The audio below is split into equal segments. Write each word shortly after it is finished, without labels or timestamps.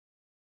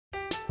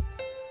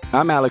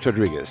I'm Alex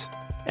Rodriguez.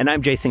 And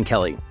I'm Jason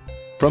Kelly.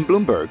 From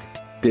Bloomberg,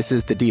 this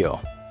is The Deal.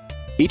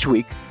 Each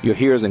week, you'll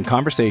hear us in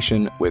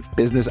conversation with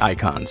business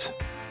icons.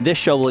 This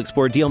show will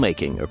explore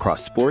deal-making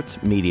across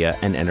sports, media,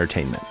 and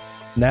entertainment.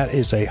 That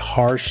is a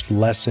harsh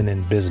lesson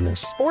in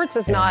business. Sports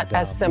is not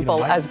as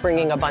simple as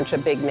bringing a bunch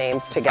of big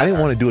names together. I didn't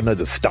want to do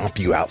another stomp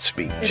you out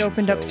speech. It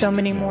opened up so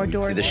many more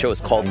doors. The show is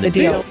called The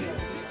Deal.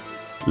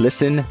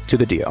 Listen to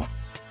The Deal.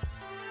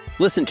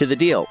 Listen to The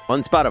Deal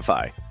on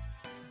Spotify.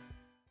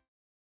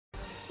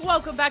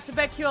 Welcome back to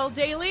BetQL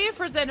Daily,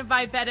 presented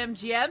by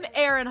BetMGM.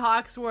 Aaron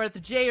Hawksworth,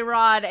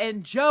 J-Rod,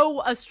 and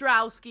Joe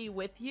Ostrowski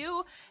with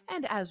you.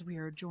 And as we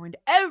are joined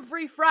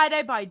every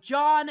Friday by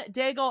John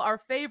Daigle, our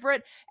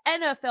favorite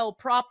NFL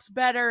props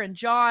bettor. And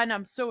John,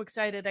 I'm so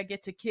excited I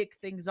get to kick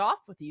things off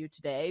with you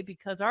today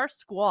because our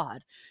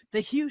squad,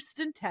 the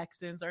Houston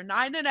Texans, are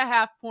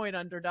 9.5-point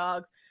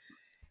underdogs.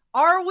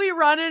 Are we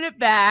running it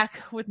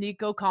back with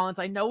Nico Collins?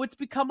 I know it's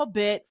become a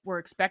bit. We're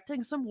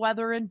expecting some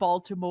weather in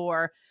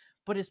Baltimore,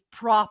 but his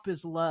prop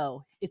is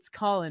low. It's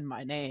calling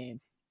my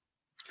name.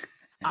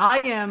 I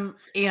am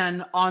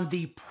in on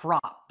the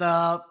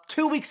prop.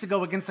 2 weeks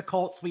ago against the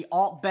Colts, we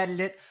alt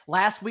betted it.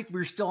 Last week, we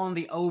were still on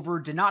the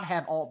over, did not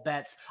have alt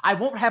bets. I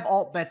won't have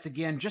alt bets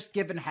again, just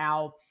given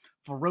how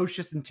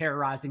ferocious and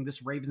terrorizing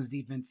this Ravens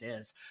defense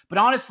is. But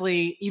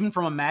honestly, even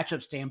from a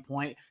matchup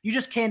standpoint, you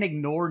just can't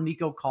ignore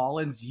Nico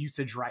Collins'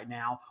 usage right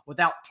now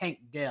without Tank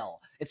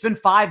Dell. It's been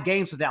 5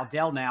 games without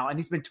Dell now, and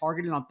he's been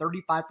targeted on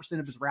 35%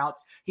 of his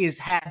routes. He has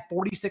had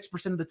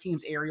 46% of the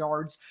team's air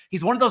yards.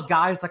 He's one of those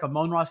guys like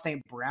Amon-Ra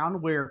St.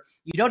 Brown where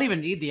you don't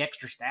even need the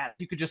extra stats.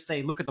 You could just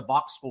say, look at the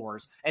box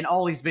scores, and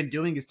all he's been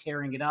doing is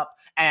tearing it up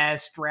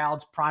as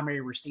Stroud's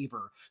primary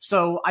receiver.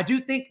 So I do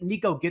think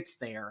Nico gets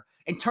there.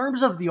 In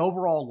terms of the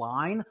overall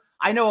line,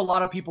 I know a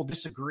lot of people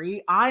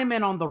disagree. I'm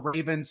in on the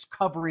Ravens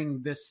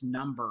covering this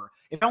number,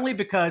 if only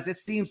because it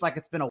seems like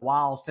it's been a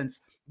while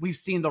since we've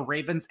seen the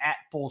Ravens at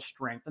full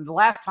strength. And the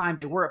last time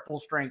they were at full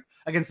strength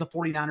against the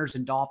 49ers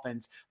and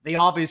Dolphins, they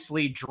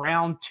obviously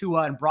drowned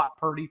Tua and Brock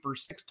Purdy for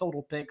 6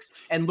 total picks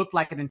and looked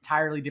like an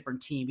entirely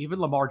different team. Even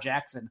Lamar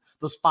Jackson,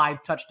 those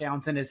 5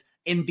 touchdowns in his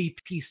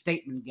MVP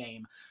statement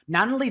game.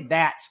 Not only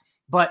that,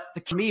 but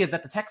the key is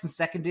that the Texans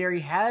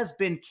secondary has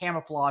been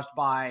camouflaged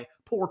by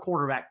poor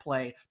quarterback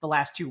play the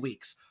last 2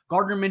 weeks.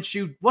 Gardner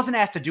Minshew wasn't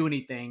asked to do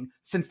anything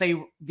since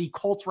the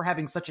Colts were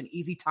having such an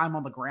easy time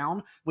on the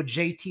ground with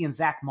JT and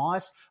Zach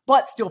Moss,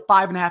 but still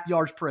 5.5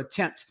 yards per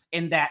attempt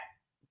in that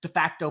de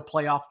facto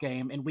playoff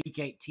game in week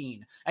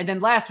 18. And then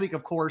last week,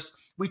 of course,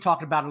 we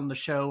talked about it on the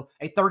show,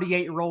 a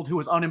 38-year-old who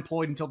was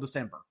unemployed until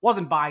December.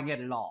 Wasn't buying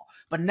it at all.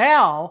 But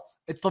now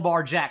it's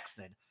Lamar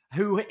Jackson,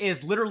 who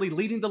is literally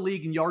leading the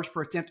league in yards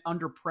per attempt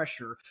under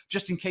pressure,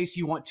 just in case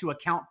you want to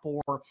account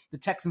for the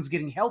Texans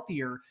getting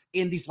healthier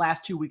in these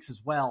last 2 weeks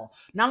as well.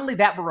 Not only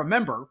that, but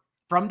remember,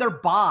 from their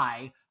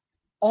bye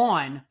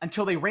on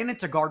until they ran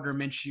into Gardner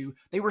Minshew,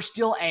 they were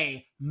still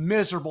a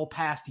miserable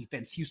pass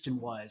defense, Houston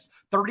was.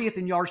 30th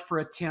in yards per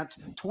attempt,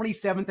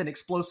 27th in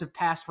explosive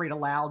pass rate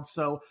allowed.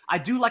 So I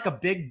do like a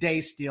big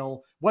day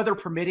still, weather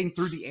permitting,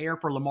 through the air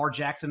for Lamar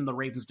Jackson and the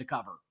Ravens to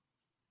cover.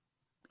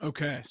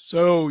 Okay,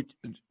 so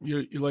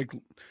you like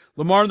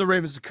Lamar and the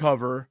Ravens to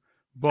cover,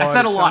 but I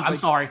said a lot. I'm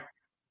sorry.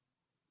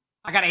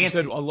 I got to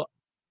answer.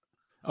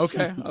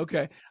 Okay,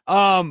 okay.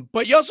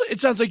 But you also,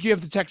 it sounds like you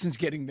have the Texans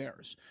getting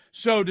theirs.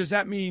 So does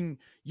that mean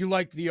you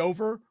like the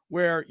over,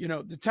 where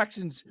the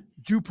Texans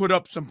do put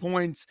up some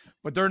points,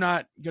 but they're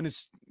not going to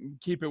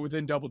keep it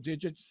within double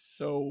digits?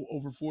 So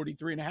over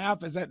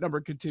 43.5 as that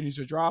number continues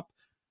to drop.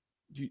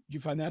 Do you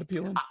find that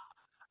appealing?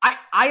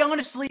 I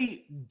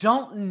honestly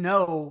don't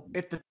know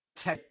if the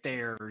Tech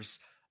theirs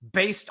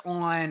based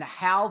on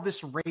how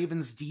this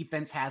Ravens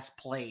defense has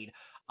played.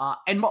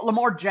 And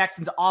Lamar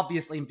Jackson's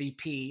obviously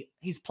MVP.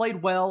 He's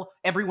played well.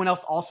 Everyone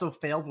else also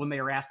failed when they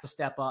were asked to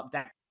step up.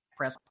 Dak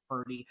Prescott,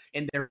 Purdy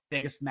in their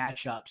biggest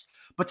matchups.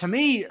 But to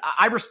me,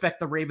 I respect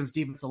the Ravens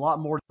defense a lot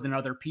more than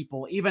other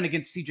people, even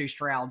against CJ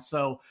Stroud.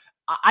 So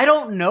I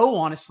don't know,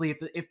 honestly,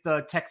 if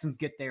the Texans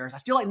get theirs. I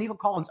still like Nico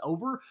Collins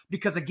over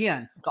because,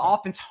 again, the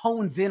offense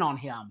hones in on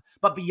him.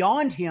 But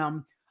beyond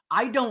him,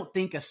 I don't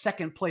think a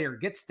second player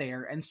gets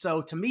there. And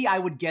so to me, I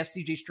would guess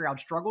CJ Stroud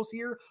struggles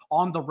here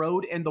on the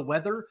road and the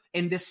weather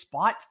in this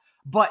spot.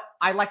 But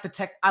I like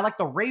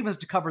the Ravens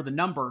to cover the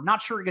number.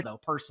 Not sure again,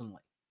 though,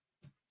 personally.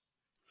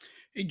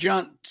 Hey,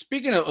 John,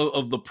 speaking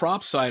of the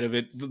prop side of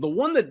it, the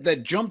one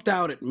that jumped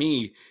out at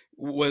me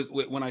was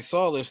when I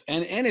saw this,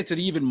 and it's at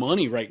even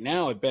money right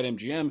now at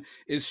BetMGM,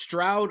 is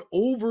Stroud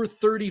over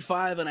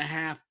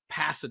 35.5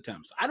 pass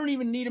attempts. I don't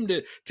even need him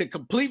to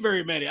complete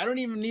very many. I don't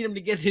even need him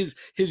to get his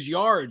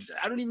yards.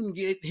 I don't even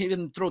get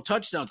him to throw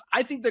touchdowns.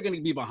 I think they're going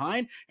to be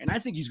behind, and I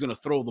think he's going to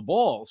throw the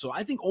ball. So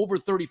I think over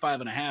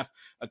 35.5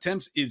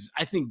 attempts is,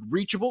 I think,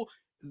 reachable.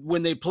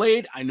 When they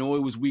played, I know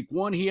it was week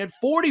 1, he had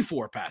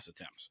 44 pass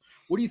attempts.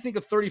 What do you think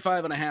of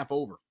 35.5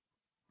 over?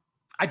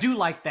 I do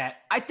like that.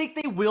 I think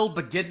they will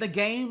begin the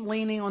game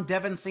leaning on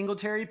Devin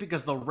Singletary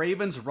because the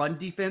Ravens' run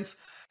defense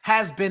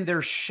has been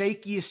their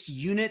shakiest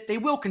unit. They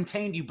will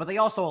contain you, but they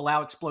also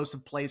allow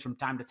explosive plays from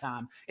time to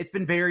time. It's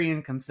been very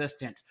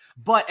inconsistent.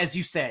 But as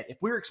you said, if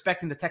we're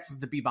expecting the Texans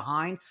to be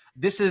behind,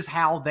 this is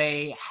how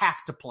they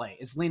have to play,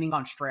 is leaning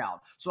on Stroud.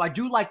 So I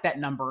do like that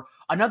number.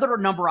 Another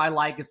number I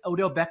like is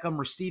Odell Beckham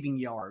receiving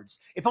yards,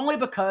 if only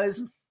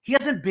because he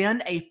hasn't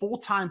been a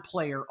full-time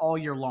player all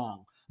year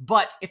long.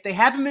 But if they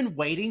haven't been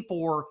waiting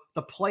for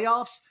the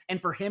playoffs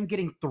and for him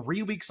getting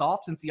 3 weeks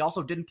off, since he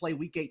also didn't play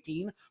week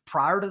 18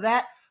 prior to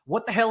that,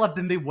 what the hell have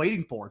they been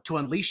waiting for to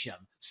unleash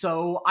him?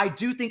 So I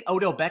do think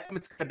Odell Beckham,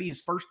 it's going to be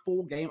his first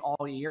full game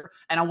all year,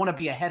 and I want to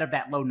be ahead of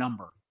that low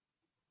number.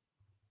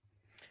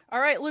 All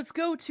right, let's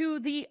go to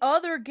the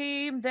other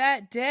game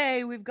that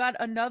day. We've got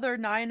another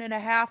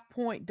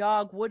 9.5-point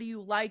dog. What do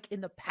you like in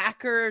the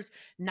Packers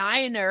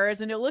Niners?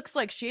 And it looks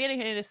like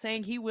Shanahan is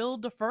saying he will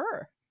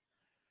defer.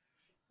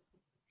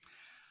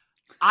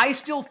 I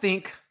still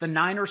think the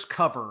Niners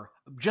cover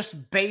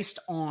just based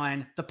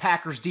on the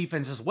Packers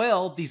defense as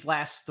well these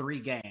last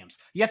 3 games.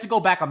 You have to go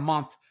back a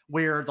month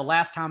where the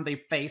last time they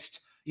faced,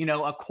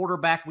 a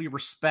quarterback we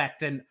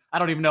respect, and I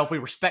don't even know if we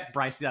respect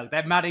Bryce Young.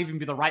 That might even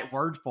be the right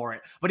word for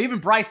it. But even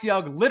Bryce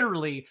Young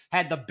literally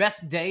had the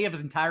best day of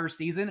his entire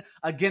season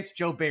against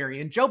Joe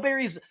Barry. And Joe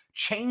Barry's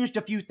changed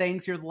a few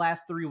things here the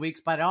last 3 weeks,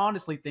 but I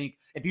honestly think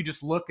if you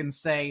just look and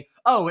say,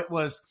 oh, it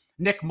was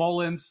Nick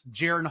Mullins,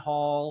 Jaron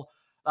Hall,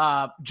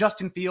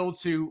 Justin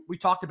Fields, who we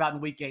talked about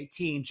in week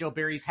 18, Joe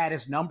Barry's had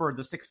his number of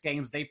the 6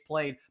 games they've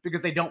played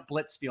because they don't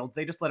blitz Fields.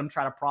 They just let him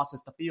try to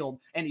process the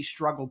field, and he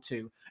struggled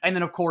to. And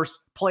then, of course,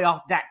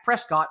 playoff Dak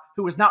Prescott,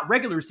 who is not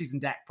regular season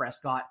Dak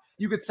Prescott.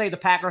 You could say the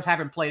Packers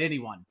haven't played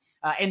anyone.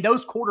 And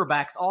those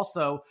quarterbacks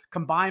also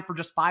combined for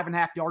just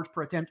 5.5 yards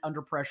per attempt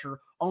under pressure,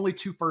 only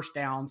 2 first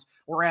downs.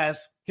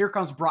 Whereas here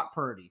comes Brock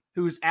Purdy,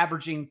 who's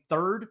averaging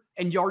 3rd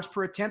in yards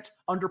per attempt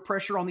under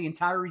pressure on the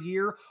entire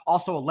year.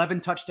 Also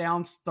 11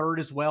 touchdowns, 3rd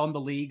as well in the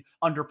league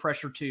under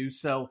pressure too.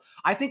 So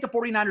I think the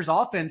 49ers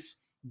offense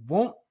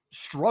won't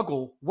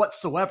struggle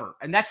whatsoever.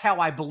 And that's how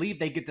I believe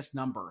they get this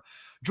number.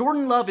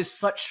 Jordan Love is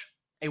such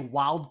a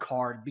wild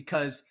card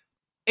because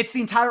it's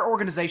the entire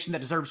organization that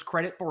deserves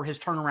credit for his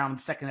turnaround in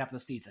the second half of the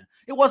season.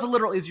 It was a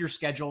little easier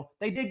schedule.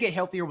 They did get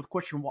healthier with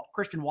Christian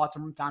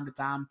Watson from time to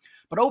time.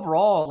 But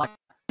overall, like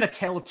a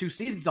tale of 2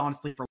 seasons,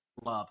 honestly, for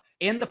Love.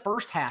 In the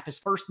first half, his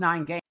first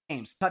 9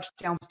 games,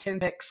 touchdowns, 10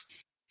 picks,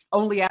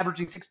 only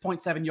averaging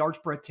 6.7 yards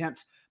per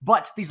attempt.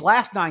 But these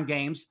last 9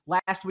 games,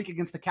 last week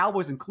against the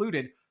Cowboys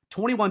included,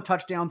 21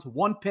 touchdowns,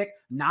 1 pick,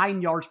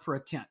 9 yards per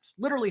attempt.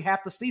 Literally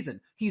half the season.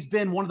 He's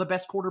been one of the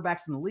best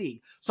quarterbacks in the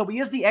league. So he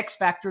is the X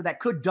factor that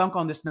could dunk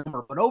on this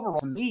number. But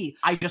overall, to me,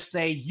 I just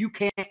say you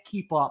can't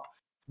keep up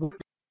with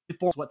the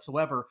force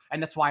whatsoever.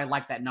 And that's why I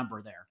like that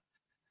number there.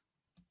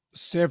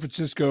 San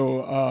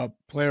Francisco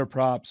player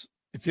props,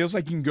 it feels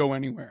like you can go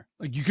anywhere.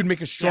 Like you can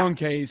make a strong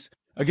case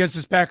against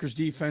this Packers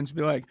defense,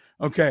 be like,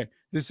 okay,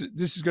 this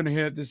is going to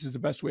hit. This is the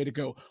best way to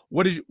go.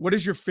 What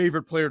is your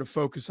favorite player to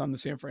focus on the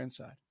San Fran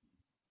side?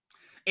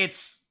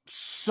 It's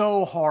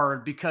so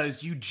hard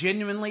because you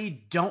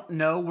genuinely don't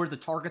know where the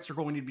targets are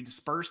going to be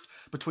dispersed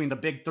between the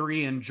big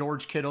 3 and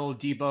George Kittle,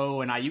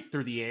 Debo, and Ayuk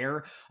through the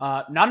air.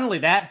 Not only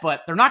that,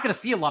 but they're not going to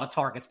see a lot of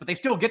targets, but they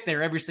still get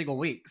there every single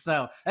week.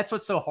 So that's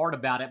what's so hard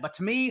about it. But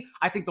to me,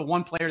 I think the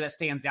one player that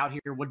stands out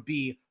here would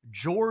be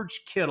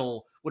George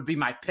Kittle would be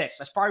my pick.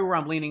 That's probably where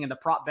I'm leaning in the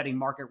prop betting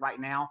market right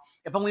now,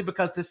 if only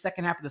because this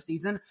second half of the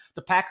season,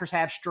 the Packers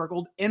have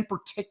struggled in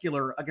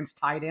particular against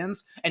tight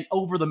ends and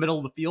over the middle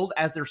of the field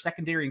as their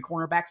secondary and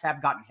cornerbacks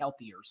have gotten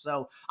healthier.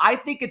 So I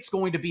think it's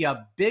going to be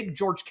a big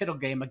George Kittle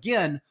game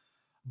again,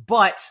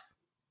 but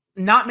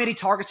not many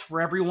targets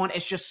for everyone.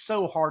 It's just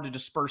so hard to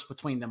disperse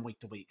between them week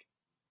to week.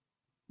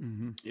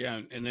 Mm-hmm.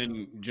 Yeah, and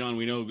then, John,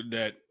 we know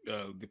that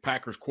the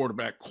Packers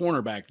cornerback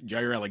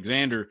Jair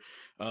Alexander,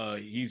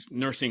 he's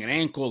nursing an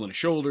ankle and a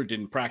shoulder,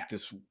 didn't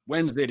practice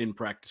Wednesday, didn't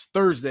practice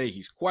Thursday.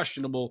 He's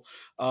questionable.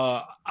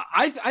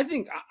 I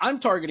think I'm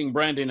targeting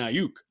Brandon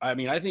Ayuk. I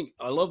mean,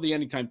 I love the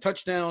anytime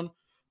touchdown,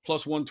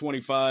 plus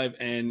 125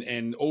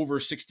 and over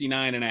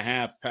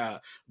 69.5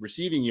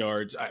 receiving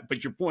yards.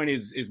 But your point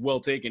is well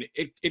taken.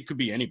 It could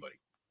be anybody.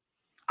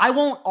 I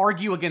won't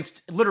argue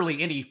against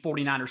literally any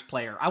 49ers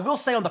player. I will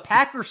say on the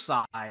Packers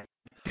side, I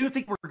do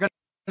think we're going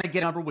to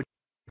get a number with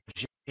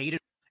Jaden,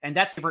 and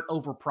that's favorite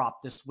over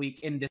prop this week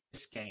in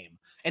this game.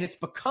 And it's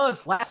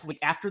because last week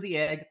after the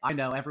egg, I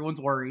know everyone's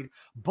worried,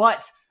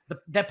 but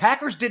the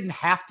Packers didn't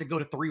have to go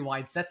to 3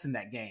 wide sets in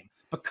that game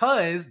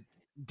because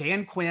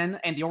Dan Quinn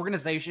and the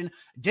organization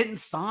didn't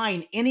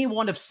sign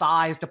anyone of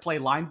size to play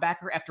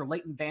linebacker after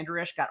Leighton Vander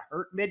Esch got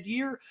hurt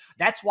mid-year.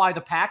 That's why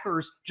the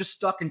Packers just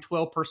stuck in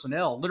 12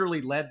 personnel,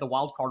 literally led the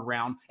wild card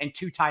round and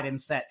 2 tight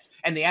end sets,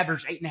 and they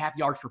averaged 8.5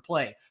 yards per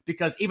play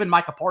because even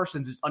Micah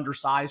Parsons is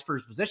undersized for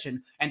his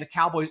position, and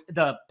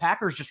the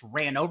Packers just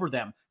ran over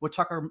them with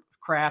Tucker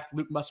Kraft,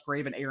 Luke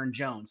Musgrave, and Aaron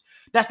Jones.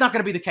 That's not going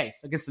to be the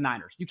case against the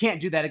Niners. You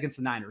can't do that against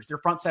the Niners. Their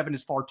front 7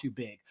 is far too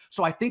big.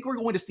 So I think we're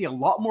going to see a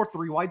lot more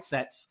 3 wide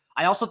sets,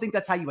 I also think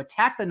that's how you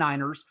attack the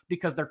Niners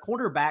because their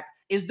quarterback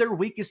is their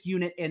weakest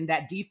unit in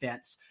that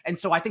defense. And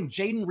so I think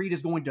Jaden Reed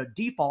is going to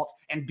default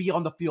and be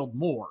on the field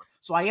more.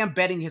 So I am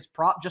betting his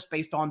prop just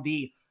based on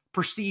the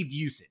perceived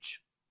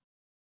usage.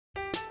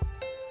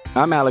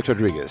 I'm Alex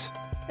Rodriguez.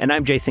 And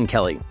I'm Jason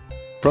Kelly.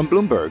 From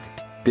Bloomberg,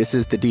 this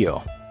is The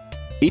Deal.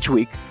 Each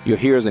week, you'll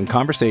hear us in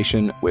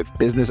conversation with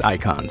business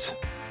icons.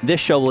 This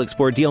show will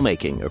explore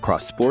deal-making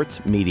across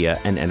sports, media,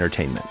 and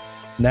entertainment.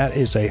 That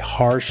is a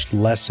harsh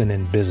lesson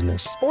in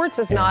business. Sports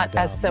is not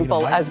as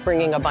simple as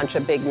bringing a bunch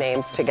of big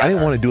names together. I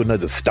didn't want to do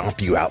another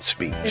stomp you out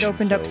speech. It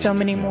opened up so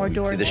many more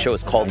doors. The show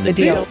is called The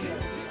Deal.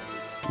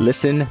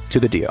 Listen to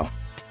The Deal.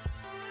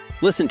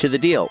 Listen to The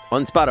Deal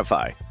on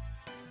Spotify.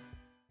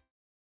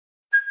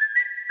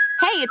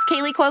 Hey, it's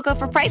Kaylee Cuoco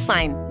for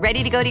Priceline.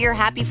 Ready to go to your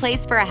happy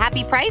place for a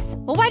happy price?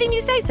 Well, why didn't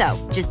you say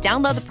so? Just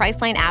download the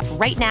Priceline app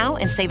right now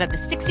and save up to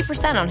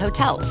 60% on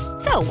hotels.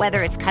 So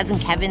whether it's Cousin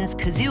Kevin's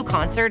Kazoo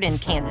Concert in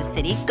Kansas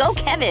City, go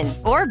Kevin,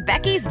 or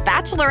Becky's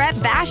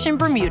Bachelorette Bash in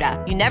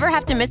Bermuda, you never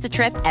have to miss a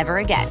trip ever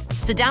again.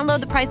 So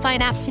download the Priceline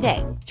app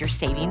today. Your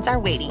savings are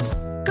waiting.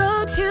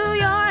 Go to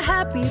your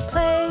happy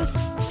place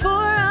for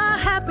a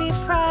happy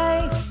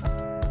price.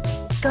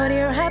 Go to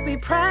your happy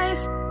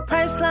price,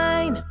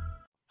 Priceline.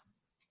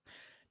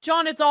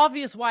 John, it's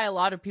obvious why a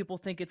lot of people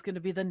think it's going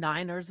to be the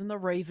Niners and the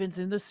Ravens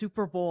in the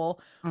Super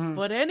Bowl.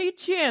 But any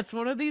chance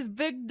one of these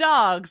big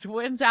dogs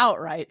wins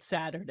outright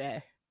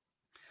Saturday?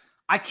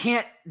 I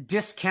can't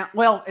discount.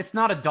 Well, it's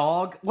not a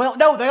dog. Well,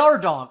 no, they are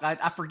a dog.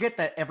 I forget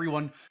that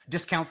everyone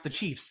discounts the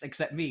Chiefs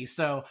except me.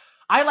 So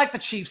I like the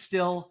Chiefs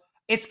still.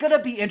 It's going to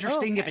be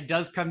interesting if it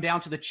does come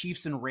down to the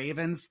Chiefs and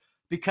Ravens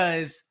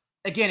because,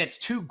 again, it's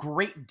two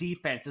great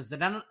defenses,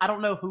 and I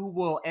don't know who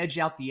will edge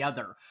out the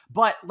other.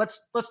 But let's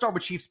start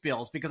with Chiefs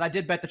Bills because I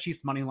did bet the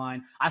Chiefs money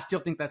line. I still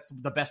think that's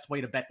the best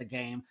way to bet the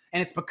game,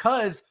 and it's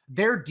because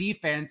their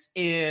defense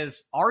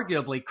is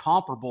arguably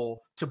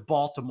comparable to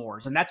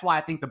Baltimore's, and that's why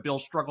I think the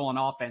Bills struggle on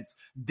offense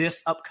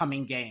this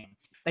upcoming game.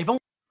 They've only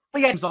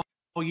games all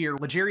year.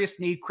 L'Jarius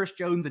Sneed, Chris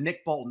Jones, and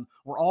Nick Bolton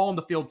were all on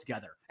the field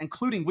together,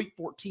 including Week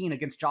 14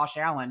 against Josh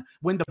Allen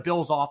when the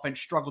Bills offense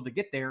struggled to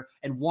get there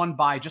and won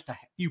by just a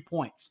few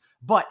points.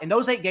 But in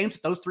those 8 games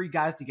with those 3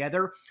 guys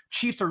together,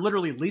 Chiefs are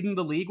literally leading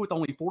the league with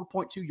only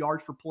 4.2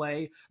 yards per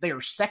play. They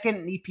are second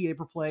in EPA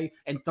per play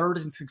and third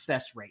in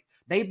success rate.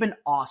 They've been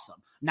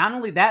awesome. Not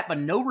only that, but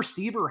no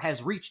receiver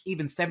has reached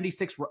even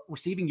 76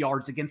 receiving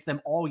yards against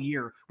them all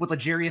year with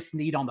L'Jarius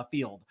Sneed on the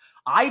field.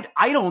 I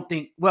don't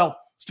think, well,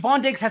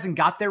 Stephon Diggs hasn't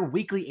got there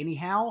weekly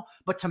anyhow,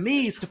 but to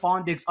me,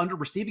 Stephon Diggs under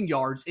receiving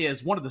yards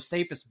is one of the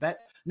safest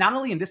bets, not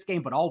only in this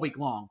game, but all week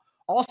long.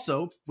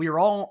 Also, we are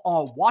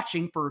all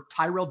watching for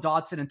Tyrell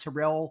Dodson and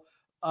Terrell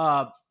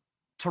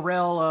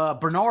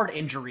Bernard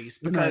injuries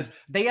because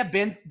they have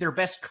been their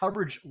best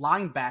coverage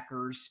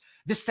linebackers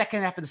this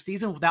second half of the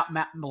season without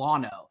Matt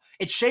Milano.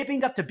 It's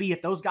shaping up to be,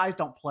 if those guys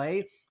don't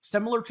play,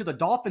 similar to the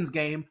Dolphins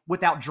game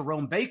without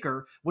Jerome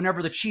Baker,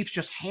 whenever the Chiefs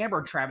just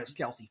hammered Travis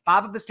Kelce.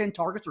 5 of his 10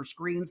 targets were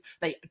screens.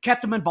 They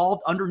kept him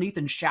involved underneath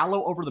and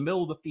shallow over the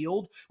middle of the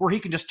field where he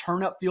can just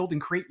turn up field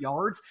and create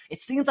yards. It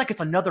seems like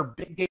it's another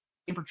big game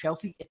for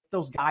Chelsea if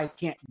those guys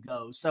can't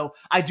go. So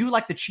I do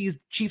like the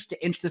Chiefs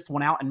to inch this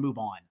one out and move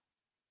on.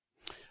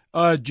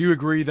 Do you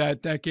agree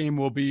that that game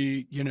will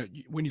be,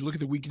 when you look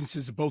at the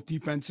weaknesses of both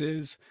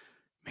defenses,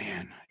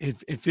 man,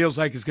 it feels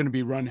like it's going to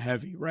be run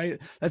heavy, right?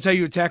 That's how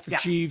you attack the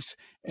Chiefs,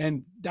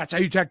 and that's how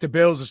you attack the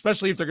Bills,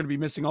 especially if they're going to be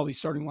missing all these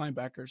starting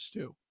linebackers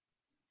too.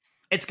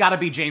 It's got to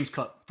be James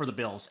Cook for the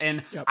Bills.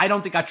 And I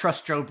don't think I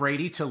trust Joe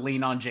Brady to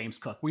lean on James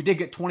Cook. We did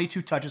get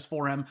 22 touches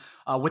for him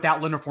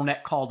without Leonard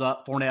Fournette called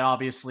up. Fournette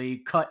obviously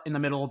cut in the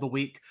middle of the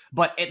week.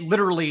 But it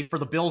literally, for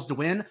the Bills to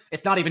win,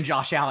 it's not even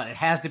Josh Allen. It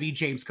has to be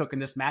James Cook in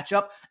this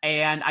matchup.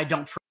 And I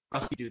don't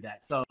trust you to do that.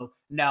 So,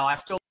 no, I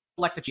still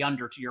like the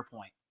under, to your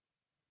point.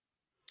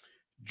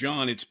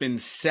 John, it's been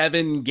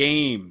 7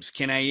 games.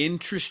 Can I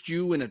interest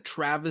you in a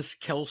Travis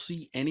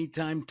Kelce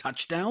anytime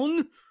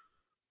touchdown?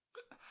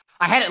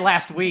 I had it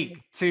last week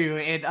too.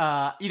 It,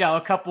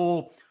 a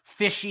couple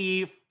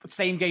fishy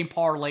same game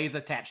parlays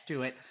attached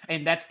to it,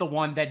 and that's the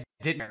one that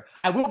didn't.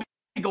 I will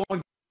be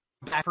going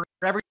back for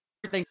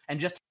everything and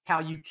just how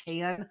you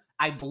can,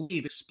 I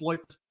believe,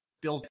 exploit the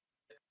Bills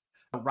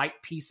the right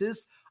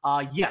pieces.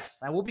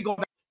 Yes, I will be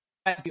going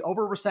back to the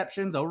over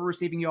receptions, over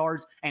receiving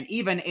yards, and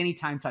even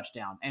anytime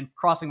touchdown, and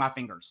crossing my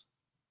fingers.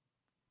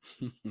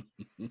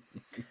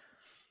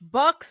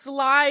 Bucks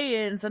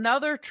Lions,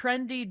 another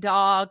trendy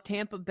dog.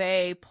 Tampa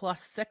Bay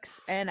plus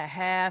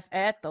 6.5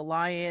 at the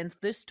Lions.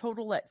 This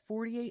total at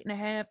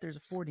 48.5. There's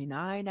a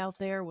 49 out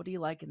there. What do you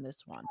like in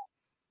this one?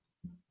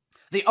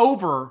 The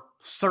over,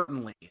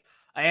 certainly.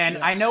 And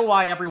yes. I know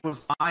why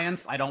everyone's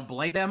Lions. I don't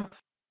blame them.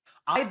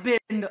 I've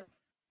been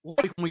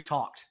when we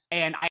talked,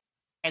 and I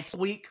had this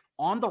week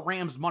on the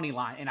Rams money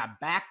line, and I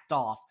backed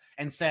off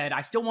and said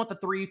I still want the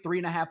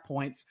 3.5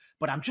 points,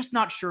 but I'm just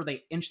not sure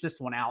they inch this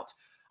one out.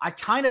 I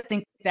kind of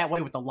think that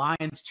way with the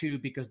Lions, too,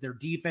 because their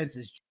defense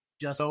is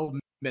just so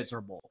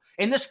miserable.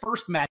 In this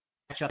first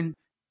matchup,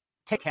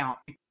 take count,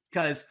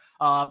 because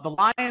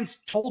the Lions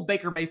told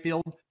Baker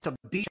Mayfield to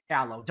be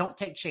shallow, don't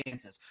take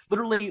chances.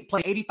 Literally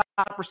play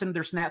 85% of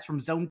their snaps from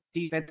zone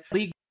defense,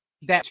 league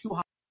that too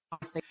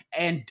high,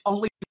 and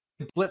only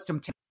blitzed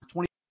him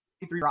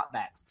 23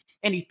 dropbacks,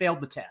 and he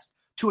failed the test.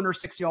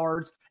 206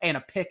 yards and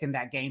a pick in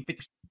that game,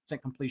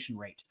 50% completion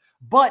rate.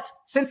 But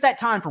since that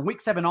time, from week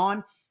 7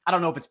 on, I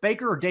don't know if it's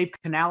Baker or Dave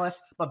Canales,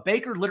 but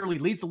Baker literally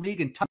leads the league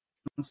in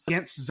touchdowns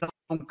against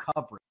zone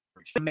coverage.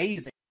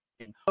 Amazing.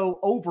 So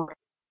over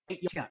 8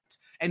 attempts.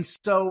 And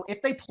so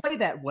if they play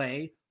that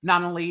way,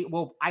 not only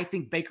will I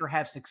think Baker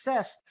have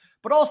success,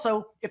 but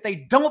also if they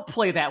don't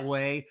play that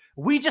way,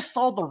 we just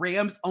saw the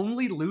Rams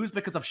only lose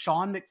because of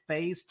Sean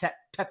McVay's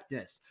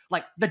tepidness.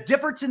 Like, the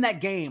difference in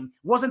that game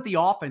wasn't the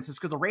offenses,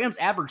 because the Rams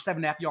averaged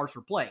 7.5 yards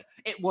per play.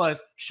 It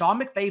was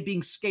Sean McVay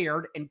being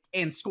scared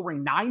and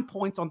scoring 9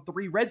 points on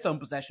 3 red zone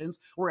possessions,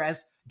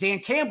 whereas Dan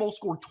Campbell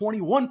scored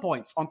 21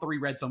 points on 3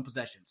 red zone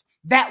possessions.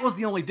 That was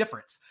the only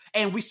difference.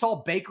 And we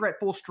saw Baker at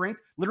full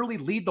strength literally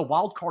lead the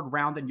wild card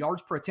round in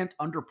yards per attempt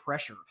under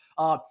pressure.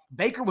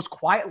 Baker was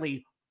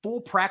quietly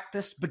full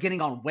practice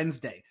beginning on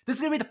Wednesday. This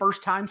is going to be the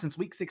first time since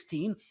week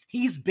 16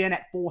 he's been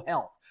at full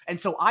health. And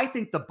so I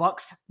think the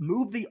Bucs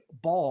move the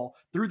ball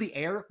through the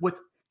air with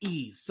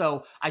ease.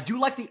 So I do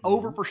like the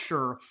over for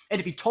sure. And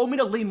if you told me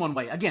to lean one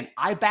way, again,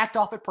 I backed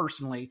off it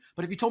personally,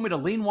 but if you told me to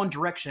lean one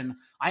direction,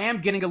 I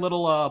am getting a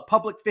little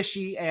public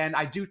fishy, and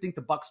I do think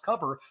the Bucs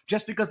cover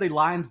just because the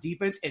Lions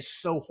defense is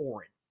so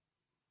horrid.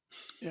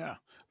 Yeah.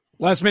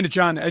 Last minute,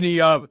 John, any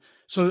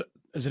so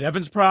is it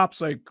Evans props?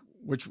 Like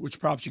which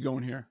props you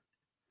going here?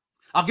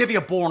 I'll give you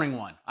a boring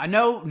one. I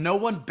know no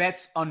one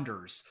bets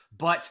unders,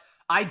 but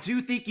I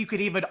do think you could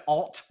even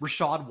alt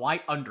Rachaad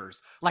White unders.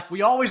 Like,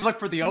 we always look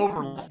for the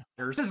over.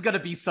 This is going to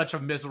be such a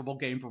miserable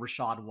game for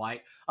Rachaad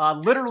White.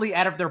 Literally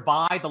out of their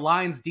bye, the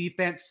Lions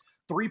defense,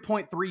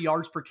 3.3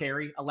 yards per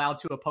carry allowed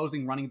to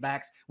opposing running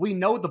backs. We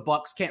know the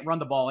Bucs can't run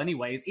the ball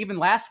anyways. Even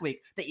last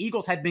week, the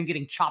Eagles had been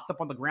getting chopped up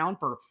on the ground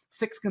for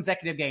 6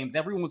 consecutive games.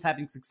 Everyone was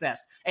having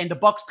success. And the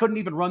Bucs couldn't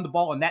even run the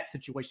ball in that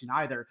situation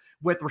either,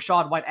 with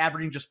Rachaad White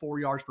averaging just 4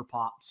 yards per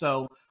pop.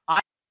 So I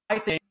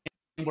think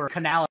where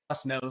Canales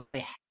knows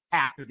they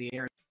have to the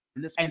air,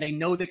 and they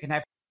know they can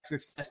have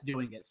success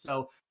doing it.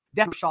 So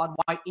definitely Rachaad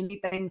White,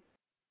 anything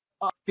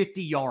up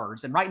 50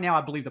 yards. And right now,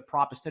 I believe the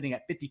prop is sitting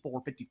at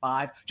 54,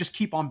 55. Just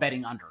keep on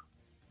betting under.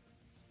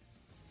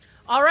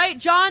 All right,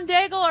 John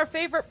Daigle, our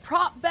favorite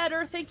prop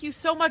better. Thank you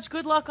so much.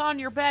 Good luck on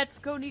your bets.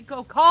 Go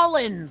Nico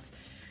Collins.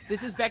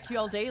 This is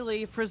BetQL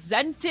Daily,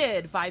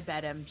 presented by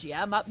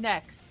BetMGM. Up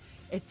next,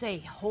 it's a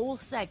whole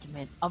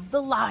segment of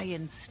the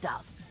Lions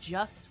stuff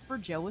just for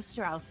Joe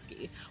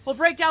Ostrowski. We'll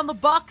break down the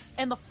Bucs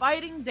and the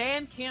Fighting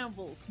Dan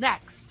Campbells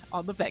next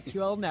on the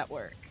BetQL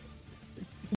Network.